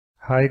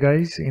Hi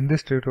guys, in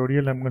this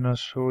tutorial I'm gonna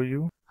show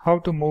you how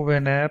to move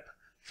an app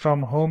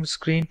from home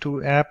screen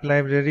to app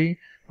library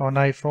on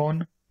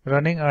iPhone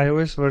running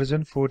iOS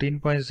version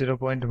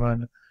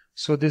 14.0.1.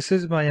 So this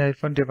is my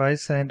iPhone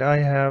device and I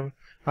have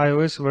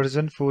iOS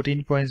version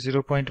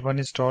 14.0.1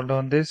 installed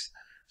on this.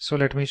 So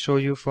let me show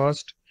you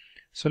first.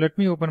 So let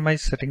me open my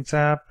settings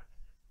app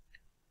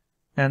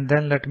and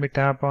then let me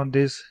tap on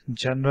this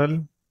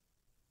general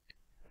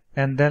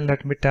and then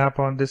let me tap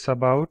on this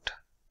about.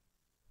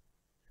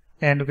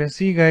 And you can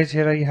see guys,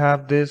 here I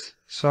have this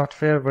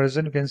software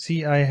version. You can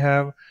see I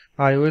have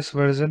iOS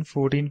version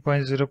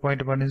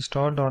 14.0.1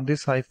 installed on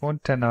this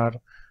iPhone XR.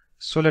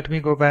 So let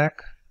me go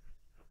back.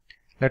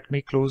 Let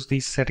me close the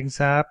settings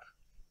app.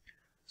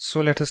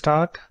 So let us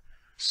start.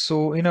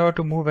 So in order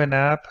to move an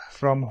app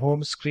from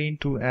home screen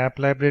to app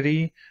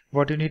library,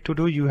 what you need to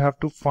do, you have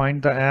to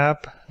find the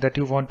app that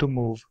you want to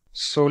move.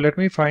 So let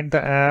me find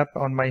the app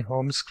on my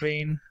home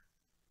screen.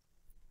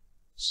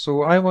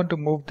 So I want to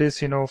move this,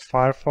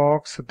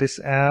 Firefox, this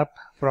app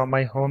from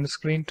my home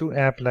screen to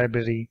app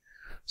library.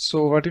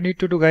 So what you need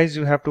to do guys,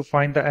 you have to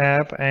find the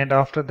app and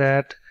after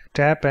that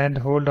tap and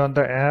hold on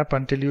the app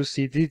until you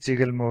see the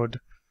jiggle mode.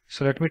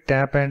 So let me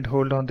tap and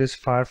hold on this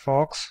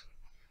Firefox.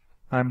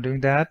 I'm doing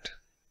that.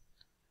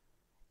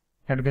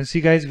 And you can see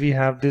guys, we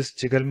have this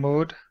jiggle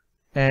mode.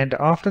 And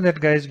after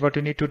that guys, what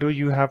you need to do,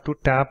 you have to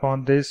tap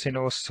on this,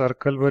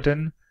 circle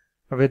button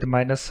with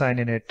minus sign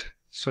in it.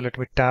 So let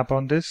me tap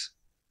on this.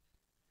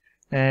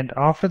 And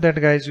after that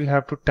guys, you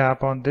have to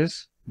tap on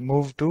this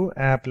move to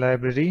app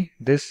library,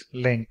 this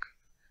link.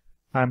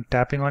 I'm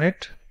tapping on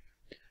it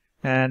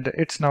and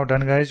it's now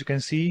done guys. You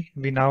can see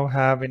we now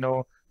have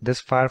this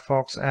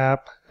Firefox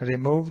app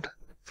removed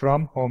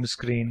from home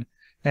screen.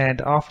 And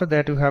after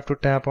that you have to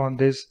tap on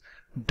this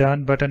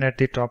done button at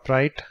the top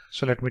right.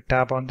 So let me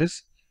tap on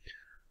this.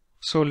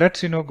 So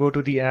let's go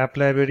to the app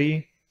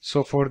library.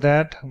 So for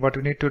that what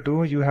you need to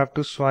do, you have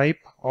to swipe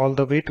all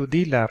the way to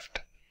the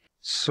left.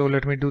 So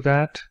let me do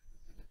that.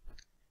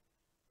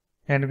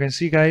 And you can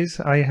see guys,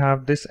 I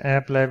have this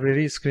app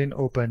library screen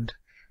opened.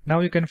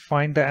 Now you can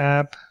find the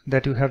app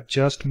that you have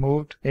just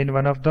moved in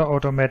one of the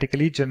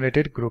automatically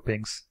generated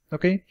groupings.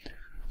 Okay,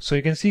 so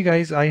you can see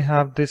guys, I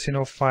have this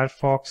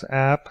Firefox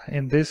app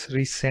in this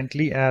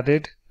recently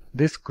added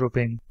this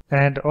grouping.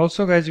 And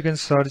also guys, you can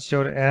search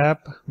your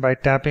app by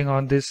tapping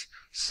on this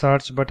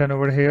search button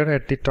over here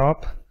at the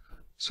top.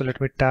 So let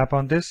me tap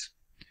on this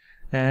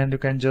and you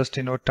can just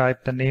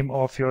type the name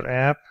of your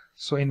app.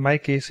 So in my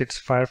case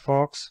it's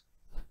Firefox.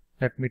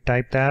 Let me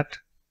type that.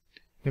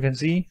 You can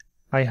see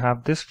I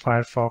have this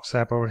Firefox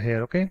app over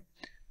here. Okay,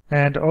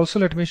 and also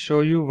let me show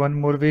you one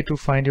more way to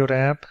find your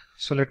app.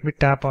 So let me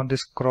tap on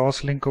this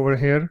cross link over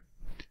here.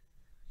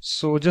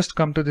 So just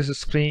come to this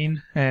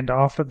screen and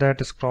after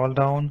that scroll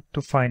down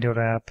to find your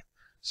app.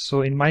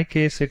 So in my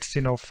case it's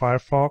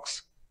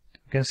Firefox.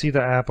 You can see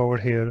the app over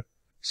here.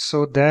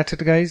 So that's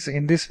it guys.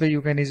 In this way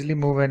you can easily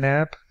move an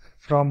app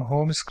from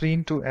home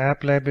screen to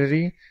app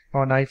library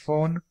on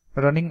iPhone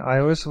running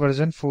iOS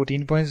version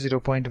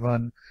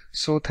 14.0.1.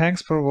 So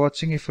thanks for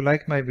watching. If you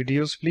like my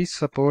videos, please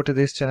support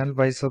this channel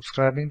by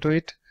subscribing to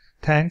it.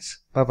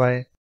 Thanks. Bye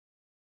bye.